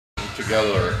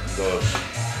together the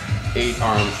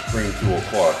 8-arm spring tool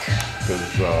clutch, because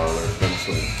there's been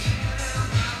some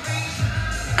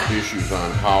issues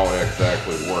on how it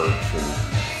exactly works. And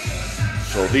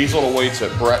so these little weights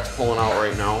that Brett's pulling out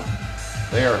right now,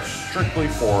 they are strictly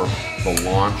for the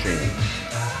launching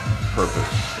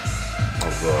purpose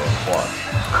of the clutch.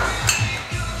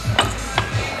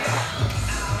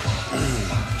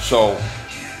 So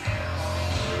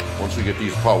once we get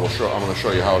these apart, I'm going to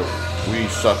show you how we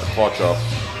set the clutch up,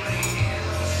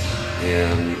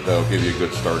 and that'll give you a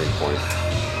good starting point.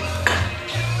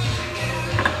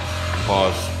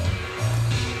 Pause.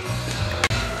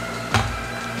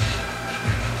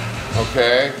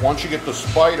 Okay, once you get the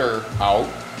spider out,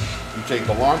 you take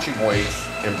the launching weights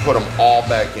and put them all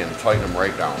back in, tighten them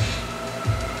right down,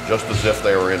 just as if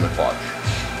they were in the clutch.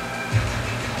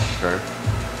 Okay.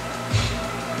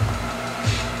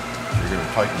 You're going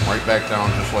to tighten them right back down,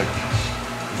 just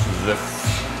as if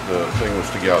the thing was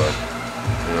together.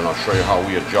 And then I'll show you how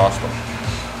we adjust them.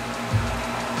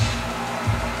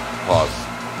 Pause.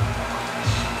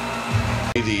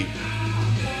 The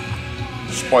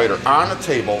spider on the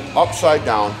table, upside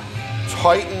down,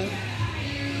 tighten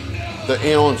the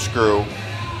Allen screw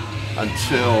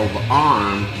until the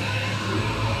arm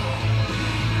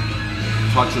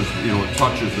touches, it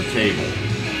touches the table.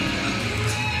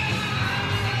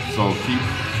 So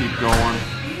keep going.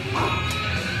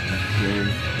 Okay.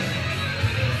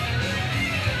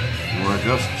 Where it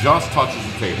just touches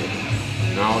the table.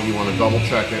 Now you want to double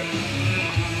check it.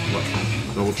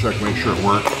 Double check, make sure it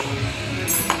works.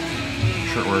 Make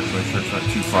sure it works, make sure it's not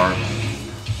too far.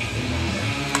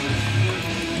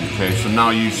 Okay, so now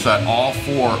you set all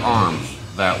 4 arms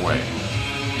that way.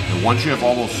 And once you have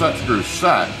all those set screws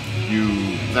set,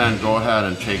 you then go ahead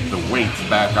and take the weights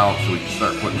back out so we can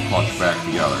start putting the clutch back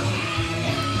together.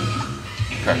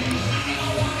 Okay.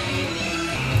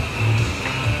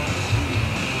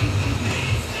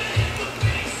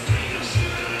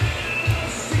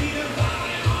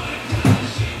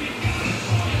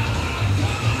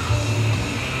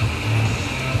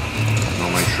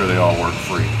 Make sure they all work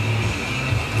free.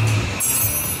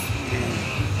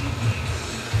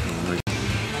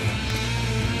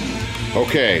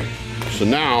 Okay, so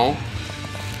now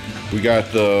we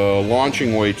got the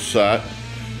launching weight set,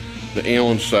 the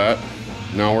Allen set.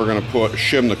 Now we're going to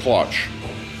shim the clutch.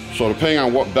 So depending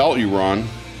on what belt you run,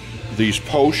 these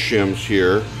post shims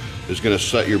here is going to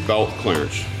set your belt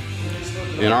clearance.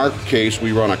 In our case,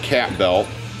 we run a cat belt,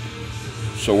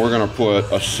 so we're going to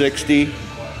put a 60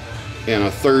 and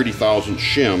a 30 thousandths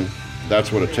shim.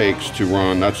 That's what it takes to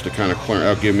run. That's the kind of clearance.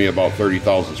 That'll give me about 30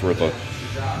 thousandths worth of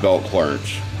belt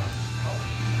clearance.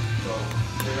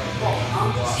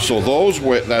 So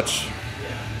that's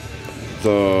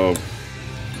the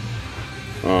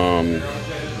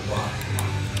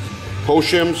post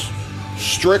shims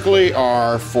strictly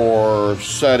are for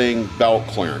setting belt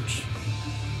clearance.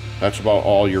 That's about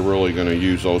all you're really going to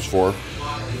use those for.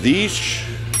 These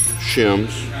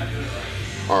shims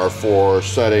are for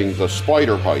setting the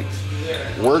spider height.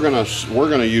 We're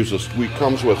gonna use this. We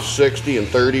comes with 60 and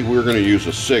 30. We're gonna use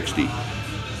a 60.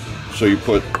 So you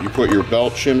put your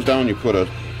belt shims down. You put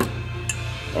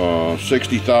a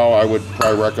 60 thou. I would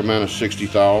probably recommend a 60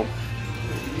 thou,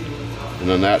 and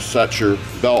then that sets your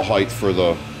belt height for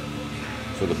the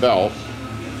belt.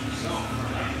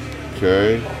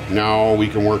 Okay. Now we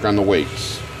can work on the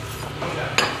weights.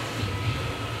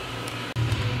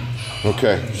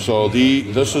 Okay, so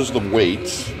this is the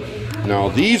weights. Now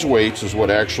these weights is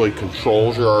what actually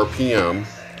controls your RPM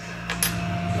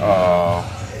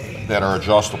that are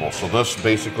adjustable. So this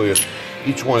basically is,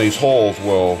 each one of these holes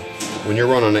will, when you're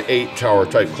running an 8-tower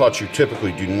type clutch, you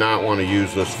typically do not want to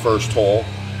use this first hole.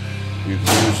 You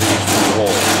can use these 3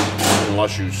 holes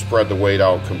unless you spread the weight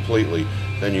out completely.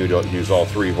 Then you don't use all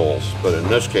 3 holes. But in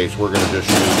this case, we're going to just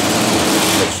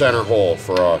use the center hole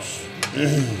for us.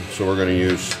 So we're going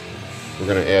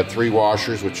to add 3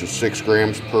 washers, which is 6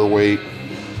 grams per weight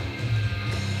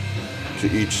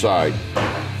to each side.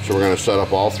 So we're going to set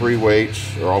up all 3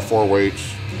 weights, or all 4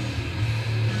 weights,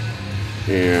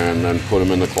 and then put them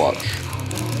in the clutch.